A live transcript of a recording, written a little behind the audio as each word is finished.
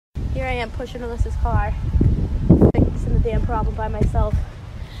am pushing Alyssa's car, fixing the damn problem by myself.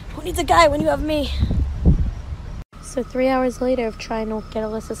 Who needs a guy when you have me? So 3 hours later of trying to get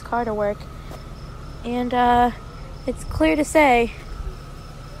Alyssa's car to work, and it's clear to say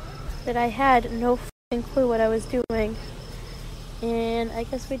that I had no f***ing clue what I was doing. And I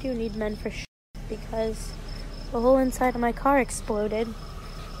guess we do need men for shit, because the whole inside of my car exploded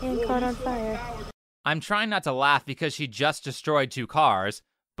and caught on fire. I'm trying not to laugh because she just destroyed 2 cars,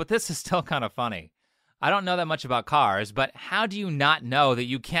 but this is still kind of funny. I don't know that much about cars, but how do you not know that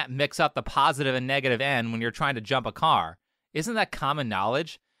you can't mix up the positive and negative end when you're trying to jump a car? Isn't that common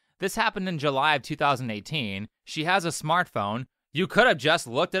knowledge? This happened in July of 2018. She has a smartphone. You could have just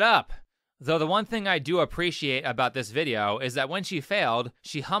looked it up. Though the one thing I do appreciate about this video is that when she failed,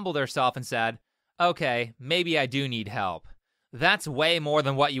 she humbled herself and said, okay, maybe I do need help. That's way more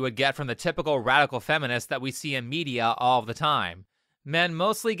than what you would get from the typical radical feminist that we see in media all the time. Men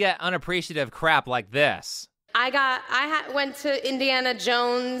mostly get unappreciative crap like this. I went to Indiana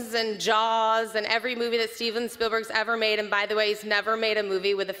Jones and Jaws and every movie that Steven Spielberg's ever made, and by the way, he's never made a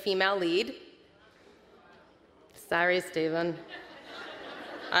movie with a female lead. Sorry, Steven.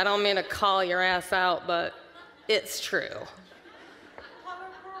 I don't mean to call your ass out, but it's true.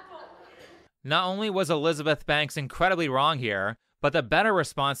 Not only was Elizabeth Banks incredibly wrong here, but the better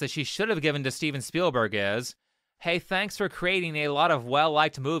response that she should have given to Steven Spielberg is, hey, thanks for creating a lot of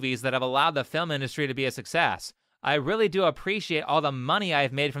well-liked movies that have allowed the film industry to be a success. I really do appreciate all the money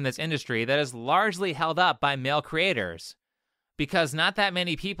I've made from this industry that is largely held up by male creators. Because not that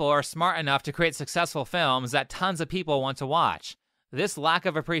many people are smart enough to create successful films that tons of people want to watch. This lack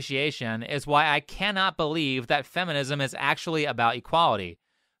of appreciation is why I cannot believe that feminism is actually about equality.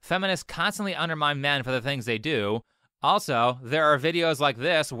 Feminists constantly undermine men for the things they do. Also, there are videos like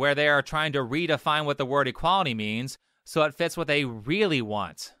this where they are trying to redefine what the word equality means so it fits what they really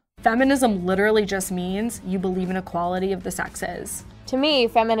want. Feminism literally just means you believe in equality of the sexes. To me,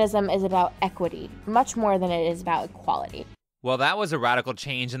 feminism is about equity, much more than it is about equality. Well, that was a radical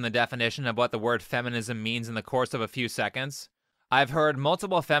change in the definition of what the word feminism means in the course of a few seconds. I've heard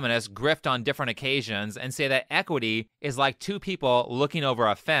multiple feminists grift on different occasions and say that equity is like 2 people looking over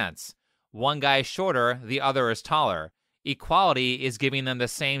a fence. One guy is shorter, the other is taller. Equality is giving them the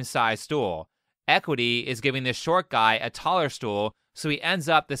same size stool. Equity is giving the short guy a taller stool so he ends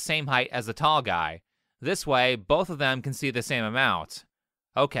up the same height as the tall guy. This way, both of them can see the same amount.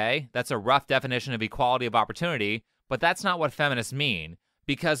 Okay, that's a rough definition of equality of opportunity, but that's not what feminists mean,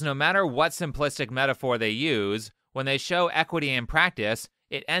 because no matter what simplistic metaphor they use, when they show equity in practice,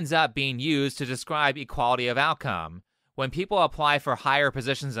 it ends up being used to describe equality of outcome. When people apply for higher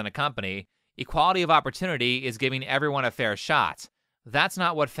positions in a company, equality of opportunity is giving everyone a fair shot. That's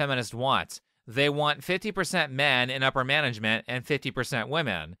not what feminists want. They want 50% men in upper management and 50%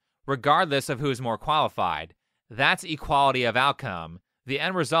 women, regardless of who's more qualified. That's equality of outcome. The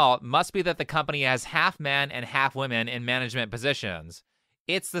end result must be that the company has half men and half women in management positions.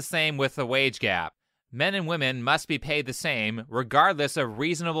 It's the same with the wage gap. Men and women must be paid the same, regardless of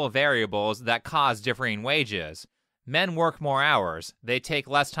reasonable variables that cause differing wages. Men work more hours, they take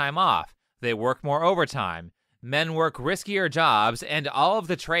less time off, they work more overtime. Men work riskier jobs, and all of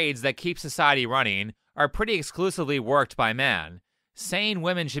the trades that keep society running are pretty exclusively worked by men. Saying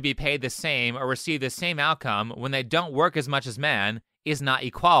women should be paid the same or receive the same outcome when they don't work as much as men is not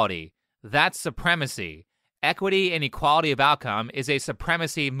equality. That's supremacy. Equity and equality of outcome is a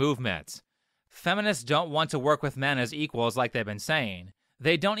supremacy movement. Feminists don't want to work with men as equals like they've been saying.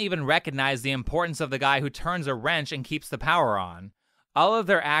 They don't even recognize the importance of the guy who turns a wrench and keeps the power on. All of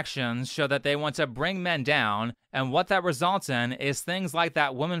their actions show that they want to bring men down, and what that results in is things like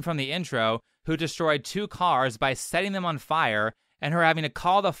that woman from the intro who destroyed 2 cars by setting them on fire and her having to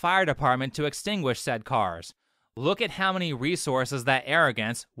call the fire department to extinguish said cars. Look at how many resources that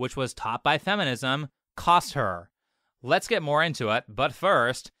arrogance, which was taught by feminism, cost her. Let's get more into it, but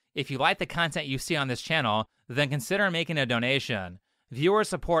first, if you like the content you see on this channel, then consider making a donation. Viewer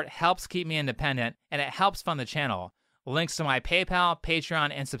support helps keep me independent, and it helps fund the channel. Links to my PayPal,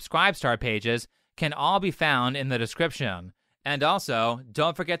 Patreon, and Subscribestar pages can all be found in the description. And also,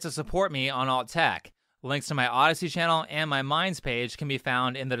 don't forget to support me on Alt Tech. Links to my Odysee channel and my Minds page can be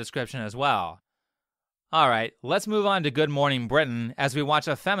found in the description as well. Alright, let's move on to Good Morning Britain as we watch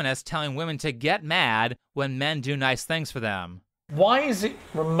a feminist telling women to get mad when men do nice things for them. Why is it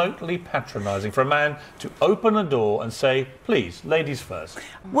remotely patronising for a man to open a door and say, please, ladies first?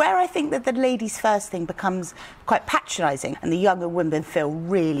 Where I think that the ladies first thing becomes quite patronising and the younger women feel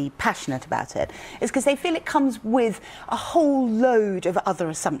really passionate about it is because they feel it comes with a whole load of other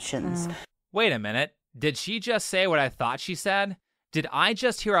assumptions. Wait a minute, did she just say what I thought she said? Did I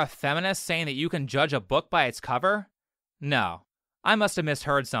just hear a feminist saying that you can judge a book by its cover? No, I must have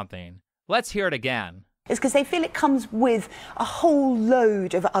misheard something. Let's hear it again. It's because they feel it comes with a whole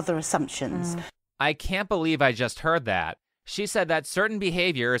load of other assumptions. I can't believe I just heard that. She said that certain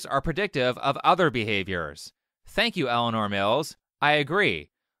behaviors are predictive of other behaviors. Thank you, Eleanor Mills. I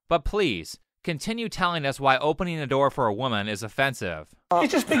agree. But please, continue telling us why opening a door for a woman is offensive.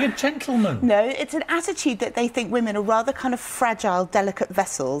 He's just being a gentleman. No, it's an attitude that they think women are rather kind of fragile, delicate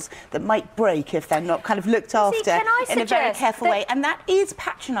vessels that might break if they're not kind of looked after in a very careful way. And that is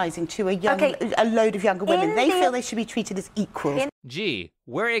patronising to a load of younger women. They feel they should be treated as equals. Gee,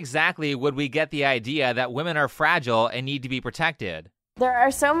 where exactly would we get the idea that women are fragile and need to be protected? There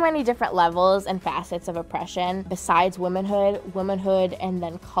are so many different levels and facets of oppression besides womanhood and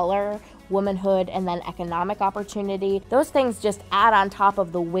then color, womanhood and then economic opportunity. Those things just add on top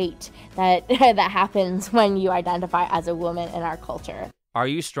of the weight that that happens when you identify as a woman in our culture. Are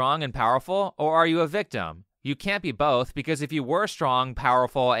you strong and powerful, or are you a victim? You can't be both, because if you were strong,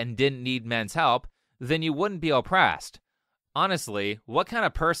 powerful, and didn't need men's help, then you wouldn't be oppressed. Honestly, what kind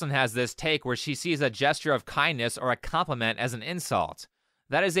of person has this take where she sees a gesture of kindness or a compliment as an insult?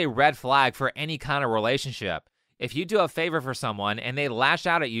 That is a red flag for any kind of relationship. If you do a favor for someone and they lash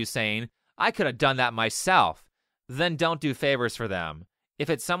out at you saying, "I could have done that myself," then don't do favors for them. If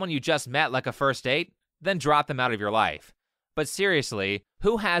it's someone you just met like a first date, then drop them out of your life. But seriously,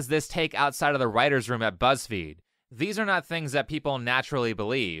 who has this take outside of the writer's room at BuzzFeed? These are not things that people naturally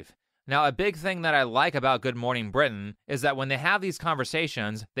believe. Now, a big thing that I like about Good Morning Britain is that when they have these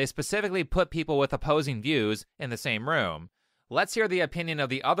conversations, they specifically put people with opposing views in the same room. Let's hear the opinion of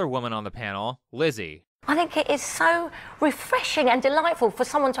the other woman on the panel, Lizzie. I think it is so refreshing and delightful for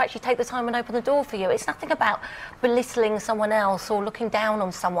someone to actually take the time and open the door for you. It's nothing about belittling someone else or looking down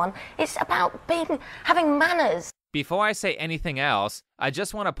on someone. It's about having manners. Before I say anything else, I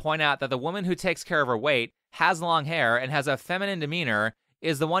just want to point out that the woman who takes care of her weight, has long hair, and has a feminine demeanor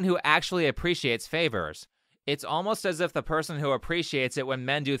is the one who actually appreciates favors. It's almost as if the person who appreciates it when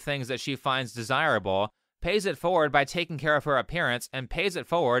men do things that she finds desirable pays it forward by taking care of her appearance and pays it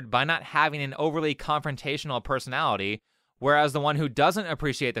forward by not having an overly confrontational personality, whereas the one who doesn't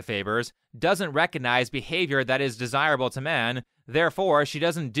appreciate the favors doesn't recognize behavior that is desirable to men, therefore she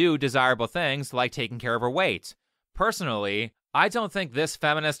doesn't do desirable things like taking care of her weight. Personally, I don't think this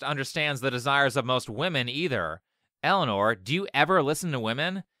feminist understands the desires of most women either. Eleanor, do you ever listen to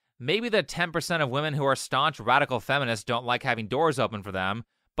women? Maybe the 10% of women who are staunch radical feminists don't like having doors open for them,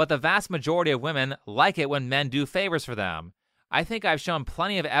 but the vast majority of women like it when men do favors for them. I think I've shown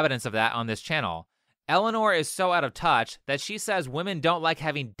plenty of evidence of that on this channel. Eleanor is so out of touch that she says women don't like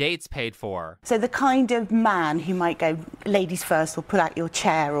having dates paid for. So the kind of man who might go ladies first or pull out your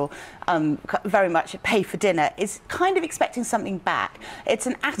chair or very much pay for dinner is kind of expecting something back. It's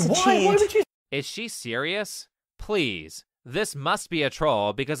an attitude. Why would you? Is she serious? Please. This must be a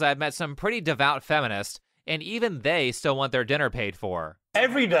troll because I've met some pretty devout feminists and even they still want their dinner paid for.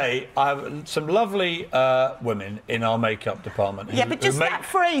 Every day, I have some lovely women in our makeup department. Yeah, but just that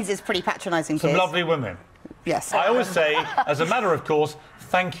phrase is pretty patronising. Some lovely women. Yes. I always say, as a matter of course,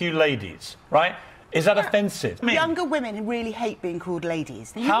 thank you, ladies. Right? Is that offensive? Younger women really hate being called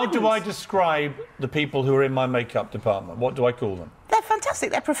ladies. How do I describe the people who are in my makeup department? What do I call them? They're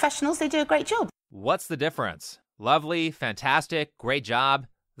fantastic. They're professionals. They do a great job. What's the difference? Lovely, fantastic, great job.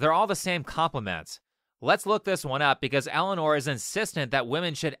 They're all the same compliments. Let's look this one up because Eleanor is insistent that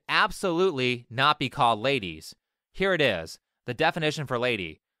women should absolutely not be called ladies. Here it is, the definition for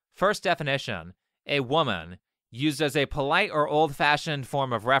lady. First definition, a woman, used as a polite or old-fashioned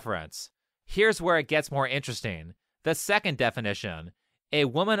form of reference. Here's where it gets more interesting. The second definition, a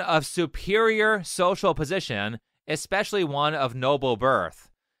woman of superior social position, especially one of noble birth.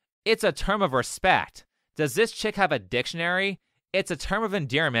 It's a term of respect. Does this chick have a dictionary? It's a term of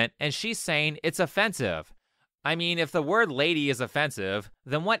endearment, and she's saying it's offensive. I mean, if the word lady is offensive,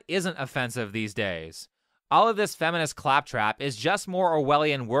 then what isn't offensive these days? All of this feminist claptrap is just more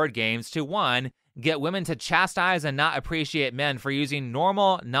Orwellian word games to, one, get women to chastise and not appreciate men for using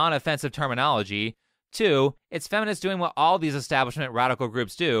normal, non-offensive terminology. Two, it's feminists doing what all these establishment radical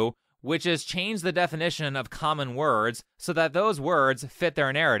groups do, which is change the definition of common words so that those words fit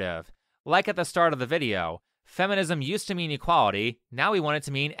their narrative. Like at the start of the video, feminism used to mean equality, now we want it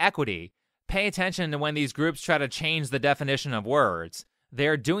to mean equity. Pay attention to when these groups try to change the definition of words.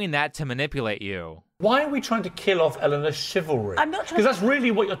 They're doing that to manipulate you. Why are we trying to kill off Eleanor's chivalry? I'm not trying Because that's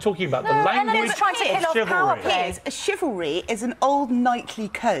really what you're talking about, the language of chivalry. Chivalry is an old knightly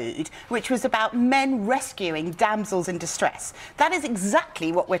code which was about men rescuing damsels in distress. That is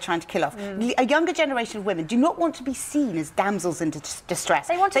exactly what we're trying to kill off. A younger generation of women do not want to be seen as damsels in distress.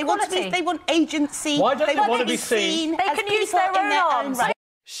 They want equality. They want agency. Why don't they want to be seen? They can use their own arms.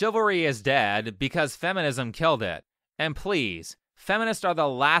 Chivalry is dead because feminism killed it. And please, feminists are the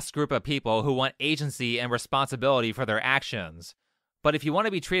last group of people who want agency and responsibility for their actions. But if you want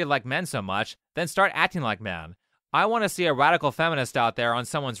to be treated like men so much, then start acting like men. I want to see a radical feminist out there on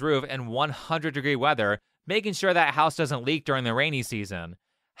someone's roof in 100-degree weather, making sure that house doesn't leak during the rainy season.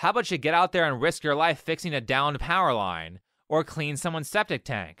 How about you get out there and risk your life fixing a downed power line? Or clean someone's septic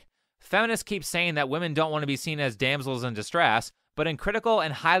tank? Feminists keep saying that women don't want to be seen as damsels in distress, but in critical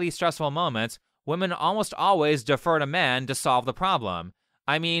and highly stressful moments, women almost always defer to men to solve the problem.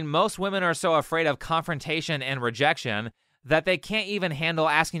 I mean, most women are so afraid of confrontation and rejection that they can't even handle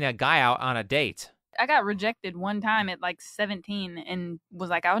asking a guy out on a date. I got rejected one time at like 17 and was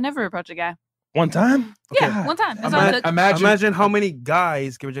like, I would never approach a guy. One time? Okay. Yeah, one time. Imagine how many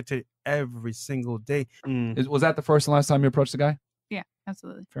guys get rejected every single day. Was that the first and last time you approached a guy? Yeah,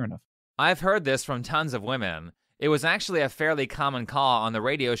 absolutely. Fair enough. I've heard this from tons of women. It was actually a fairly common call on the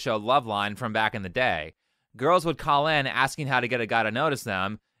radio show Loveline from back in the day. Girls would call in asking how to get a guy to notice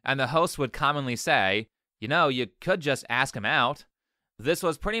them, and the host would commonly say, you know, you could just ask him out. This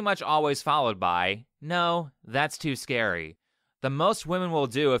was pretty much always followed by, no, that's too scary. The most women will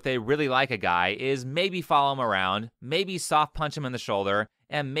do if they really like a guy is maybe follow him around, maybe soft punch him in the shoulder,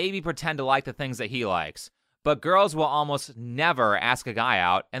 and maybe pretend to like the things that he likes. But girls will almost never ask a guy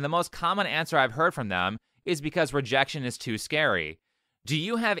out, and the most common answer I've heard from them is because rejection is too scary. Do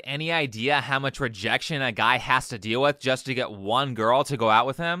you have any idea how much rejection a guy has to deal with just to get one girl to go out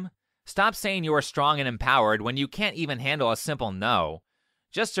with him? Stop saying you are strong and empowered when you can't even handle a simple no.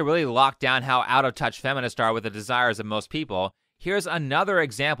 Just to really lock down how out of touch feminists are with the desires of most people, here's another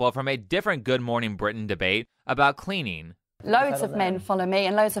example from a different Good Morning Britain debate about cleaning. Loads of men follow me,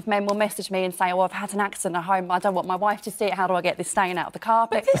 and loads of men will message me and say, oh, I've had an accident at home, I don't want my wife to see it, how do I get this stain out of the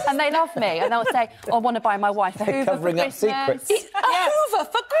carpet? And they love me, and they'll say, I want to buy my wife a Hoover for Christmas. Hoover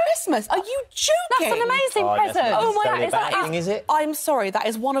for Christmas? Are you joking? That's an amazing present. Oh my God, is it? I'm sorry, that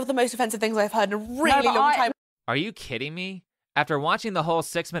is one of the most offensive things I've heard in a really long time. Are you kidding me? After watching the whole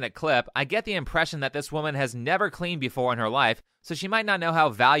 6-minute clip, I get the impression that this woman has never cleaned before in her life, so she might not know how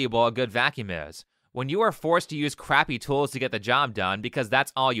valuable a good vacuum is. When you are forced to use crappy tools to get the job done because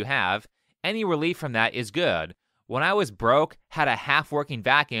that's all you have, any relief from that is good. When I was broke, had a half-working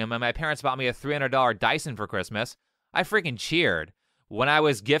vacuum, and my parents bought me a $300 Dyson for Christmas, I freaking cheered. When I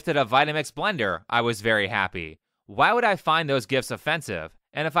was gifted a Vitamix blender, I was very happy. Why would I find those gifts offensive?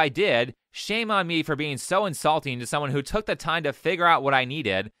 And if I did, shame on me for being so insulting to someone who took the time to figure out what I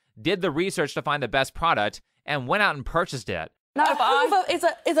needed, did the research to find the best product, and went out and purchased it. No, but Hoover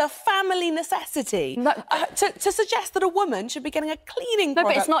is a family necessity. No, to suggest that a woman should be getting a cleaning product.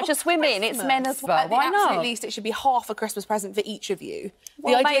 No, but it's not just women, it's men as well. Why not? At least it should be half a Christmas present for each of you.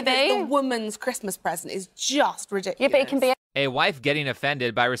 Well, the idea that the woman's Christmas present is just ridiculous. Yeah, but it can be... A wife getting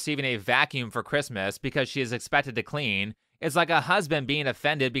offended by receiving a vacuum for Christmas because she is expected to clean is like a husband being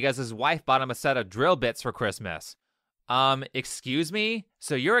offended because his wife bought him a set of drill bits for Christmas. Excuse me?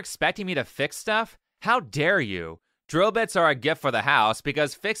 So you're expecting me to fix stuff? How dare you? Drill bits are a gift for the house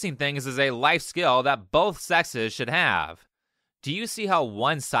because fixing things is a life skill that both sexes should have. Do you see how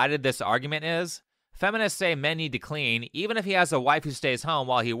one-sided this argument is? Feminists say men need to clean even if he has a wife who stays home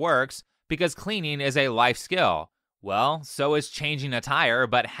while he works because cleaning is a life skill. Well, so is changing a tire,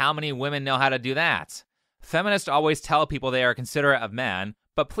 but how many women know how to do that? Feminists always tell people they are considerate of men,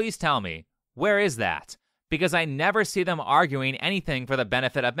 but please tell me, where is that? Because I never see them arguing anything for the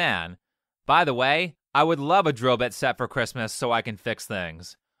benefit of men. By the way, I would love a drill bit set for Christmas so I can fix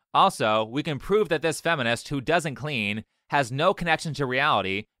things. Also, we can prove that this feminist who doesn't clean has no connection to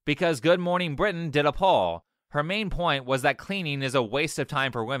reality because Good Morning Britain did a poll. Her main point was that cleaning is a waste of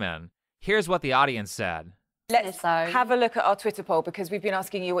time for women. Here's what the audience said. Let's have a look at our Twitter poll because we've been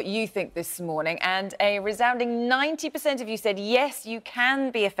asking you what you think this morning, and a resounding 90% of you said yes, you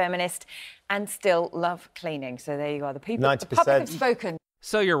can be a feminist and still love cleaning. So there you are. The people, 90%. The public have spoken.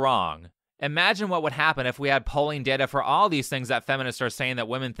 So you're wrong. Imagine what would happen if we had polling data for all these things that feminists are saying that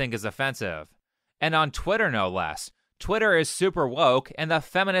women think is offensive. And on Twitter, no less. Twitter is super woke, and the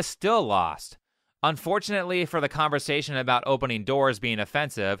feminists still lost. Unfortunately for the conversation about opening doors being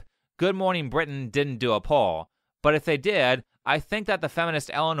offensive, Good Morning Britain didn't do a poll. But if they did, I think that the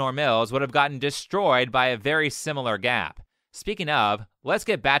feminist Eleanor Mills would have gotten destroyed by a very similar gap. Speaking of, let's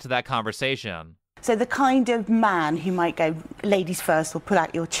get back to that conversation. So the kind of man who might go, ladies first, or pull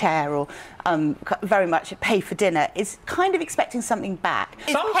out your chair, or very much pay for dinner, is kind of expecting something back.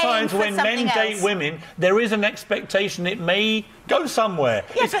 Sometimes when men date women, there is an expectation it may go somewhere.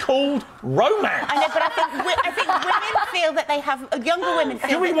 Yeah, it's called romance. I know, but I think women feel that they have, younger women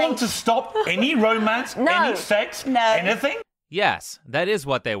feel Do we want to stop any romance, any sex, anything? Yes, that is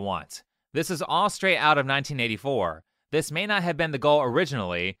what they want. This is all straight out of 1984. This may not have been the goal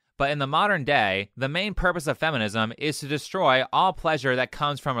originally, but in the modern day, the main purpose of feminism is to destroy all pleasure that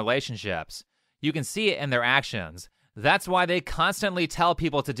comes from relationships. You can see it in their actions. That's why they constantly tell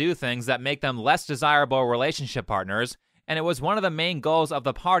people to do things that make them less desirable relationship partners, and it was one of the main goals of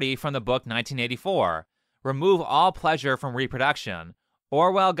the party from the book 1984. Remove all pleasure from reproduction.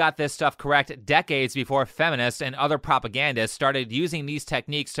 Orwell got this stuff correct decades before feminists and other propagandists started using these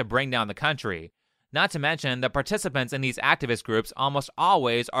techniques to bring down the country. Not to mention, the participants in these activist groups almost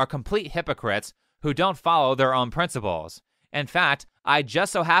always are complete hypocrites who don't follow their own principles. In fact, I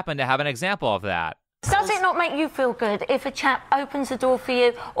just so happen to have an example of that. Does it not make you feel good if a chap opens the door for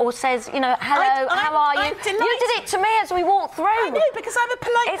you or says, you know, hello, how are you? You did it to me as we walked through. I know, because I'm a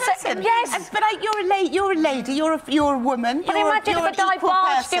polite person. Yes. But you're a lady, you're a woman, but imagine if a guy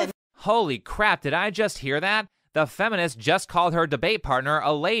barged in. Holy crap, did I just hear that? The feminist just called her debate partner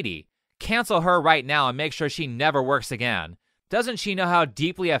a lady. Cancel her right now and make sure she never works again. Doesn't she know how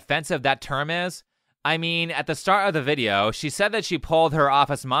deeply offensive that term is? I mean, at the start of the video, she said that she pulled her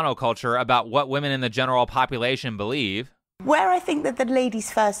office monoculture about what women in the general population believe. Where I think that the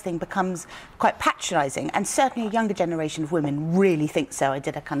ladies first thing becomes quite patronising, and certainly a younger generation of women really think so. I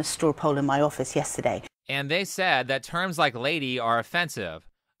did a kind of straw poll in my office yesterday. And they said that terms like lady are offensive.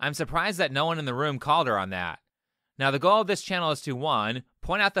 I'm surprised that no one in the room called her on that. Now, the goal of this channel is to, 1,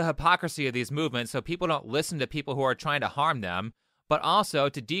 point out the hypocrisy of these movements so people don't listen to people who are trying to harm them, but also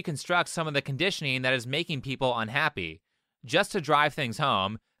to deconstruct some of the conditioning that is making people unhappy. Just to drive things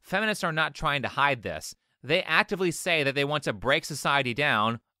home, feminists are not trying to hide this. They actively say that they want to break society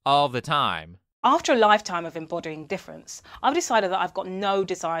down all the time. After a lifetime of embodying difference, I've decided that I've got no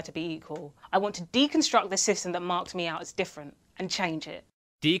desire to be equal. I want to deconstruct the system that marked me out as different and change it.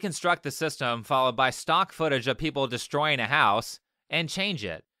 Deconstruct the system followed by stock footage of people destroying a house and change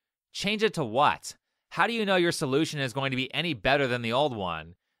it. Change it to what? How do you know your solution is going to be any better than the old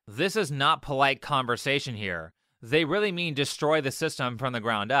one? This is not polite conversation here. They really mean destroy the system from the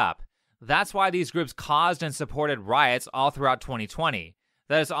ground up. That's why these groups caused and supported riots all throughout 2020.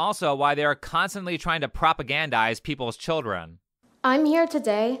 That is also why they are constantly trying to propagandize people's children. I'm here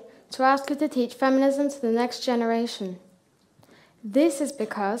today to ask you to teach feminism to the next generation. This is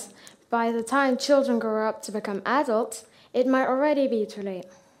because by the time children grow up to become adults, it might already be too late.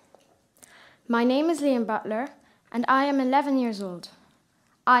 My name is Liam Butler, and I am 11 years old.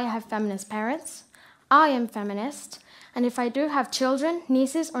 I have feminist parents, I am feminist, and if I do have children,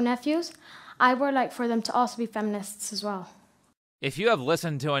 nieces or nephews, I would like for them to also be feminists as well. If you have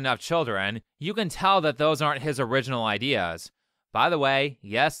listened to enough children, you can tell that those aren't his original ideas. By the way,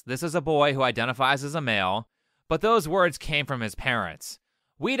 yes, this is a boy who identifies as a male, but those words came from his parents.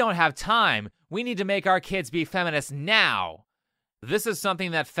 We don't have time. We need to make our kids be feminists now. This is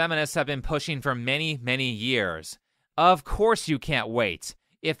something that feminists have been pushing for many, many years. Of course you can't wait.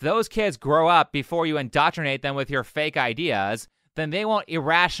 If those kids grow up before you indoctrinate them with your fake ideas, then they won't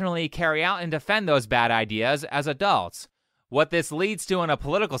irrationally carry out and defend those bad ideas as adults. What this leads to in a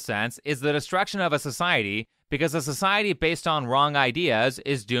political sense is the destruction of a society, because a society based on wrong ideas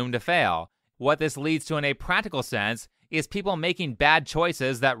is doomed to fail. What this leads to in a practical sense is people making bad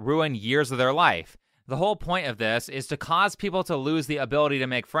choices that ruin years of their life. The whole point of this is to cause people to lose the ability to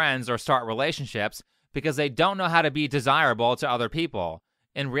make friends or start relationships because they don't know how to be desirable to other people.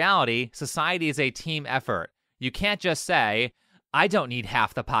 In reality, society is a team effort. You can't just say, I don't need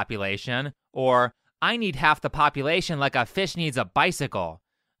half the population, or I need half the population like a fish needs a bicycle.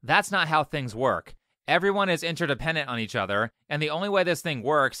 That's not how things work. Everyone is interdependent on each other, and the only way this thing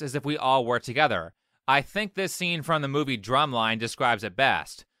works is if we all work together. I think this scene from the movie Drumline describes it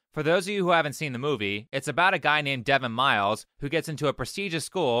best. For those of you who haven't seen the movie, it's about a guy named Devin Miles who gets into a prestigious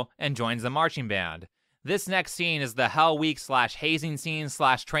school and joins the marching band. This next scene is the Hell Week / hazing scene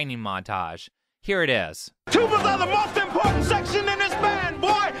 / training montage. Here it is. Tubas are the most important section in this band,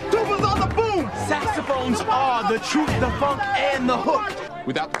 boy! Tubas are the boom! Saxophones are the truth, the funk, and the hook.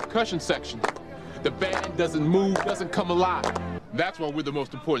 Without the percussion section, the band doesn't move, doesn't come alive. That's why we're the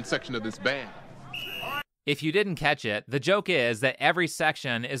most important section of this band. If you didn't catch it, the joke is that every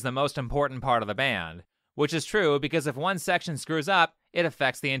section is the most important part of the band, which is true because if one section screws up, it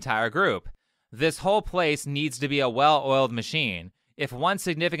affects the entire group. This whole place needs to be a well-oiled machine. If one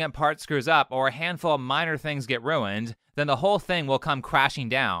significant part screws up or a handful of minor things get ruined, then the whole thing will come crashing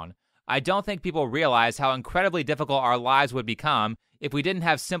down. I don't think people realize how incredibly difficult our lives would become if we didn't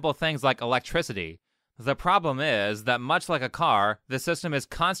have simple things like electricity. The problem is that much like a car, the system is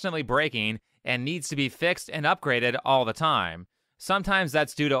constantly breaking and needs to be fixed and upgraded all the time. Sometimes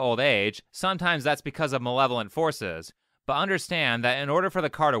that's due to old age, sometimes that's because of malevolent forces. But understand that in order for the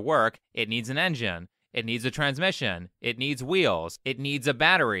car to work, it needs an engine, it needs a transmission, it needs wheels, it needs a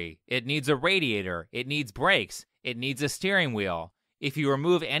battery, it needs a radiator, it needs brakes, it needs a steering wheel. If you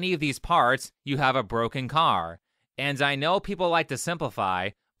remove any of these parts, you have a broken car. And I know people like to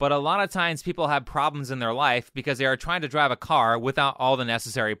simplify, but a lot of times people have problems in their life because they are trying to drive a car without all the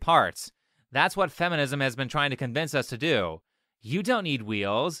necessary parts. That's what feminism has been trying to convince us to do. You don't need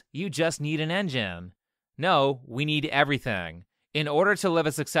wheels, you just need an engine. No, we need everything. In order to live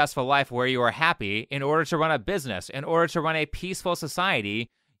a successful life where you are happy, in order to run a business, in order to run a peaceful society,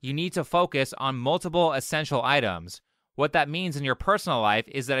 you need to focus on multiple essential items. What that means in your personal life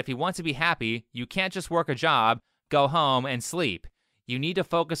is that if you want to be happy, you can't just work a job, go home, and sleep. You need to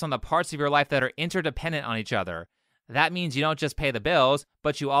focus on the parts of your life that are interdependent on each other. That means you don't just pay the bills,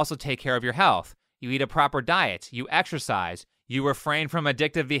 but you also take care of your health. You eat a proper diet, you exercise, you refrain from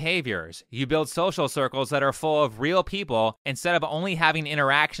addictive behaviors, you build social circles that are full of real people instead of only having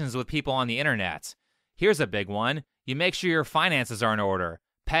interactions with people on the internet. Here's a big one. You make sure your finances are in order.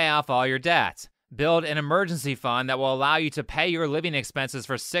 Pay off all your debts. Build an emergency fund that will allow you to pay your living expenses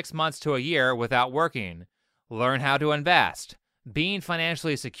for 6 months to a year without working. Learn how to invest. Being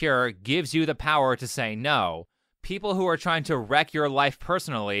financially secure gives you the power to say no. People who are trying to wreck your life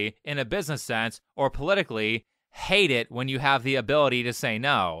personally, in a business sense, or politically, hate it when you have the ability to say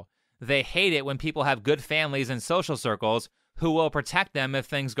no. They hate it when people have good families and social circles who will protect them if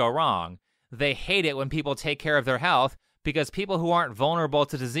things go wrong. They hate it when people take care of their health because people who aren't vulnerable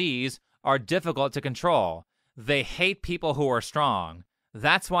to disease are difficult to control. They hate people who are strong.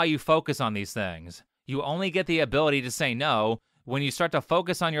 That's why you focus on these things. You only get the ability to say no when you start to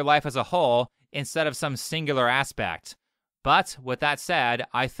focus on your life as a whole instead of some singular aspect. But with that said,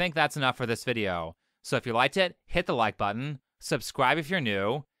 I think that's enough for this video. So if you liked it, hit the like button, subscribe if you're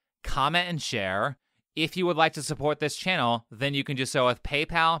new, comment and share. If you would like to support this channel, then you can do so with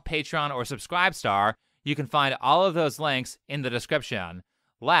PayPal, Patreon, or Subscribestar. You can find all of those links in the description.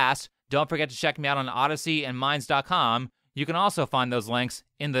 Last, don't forget to check me out on Odysee and Minds.com. You can also find those links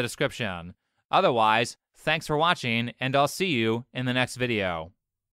in the description. Otherwise, thanks for watching, and I'll see you in the next video.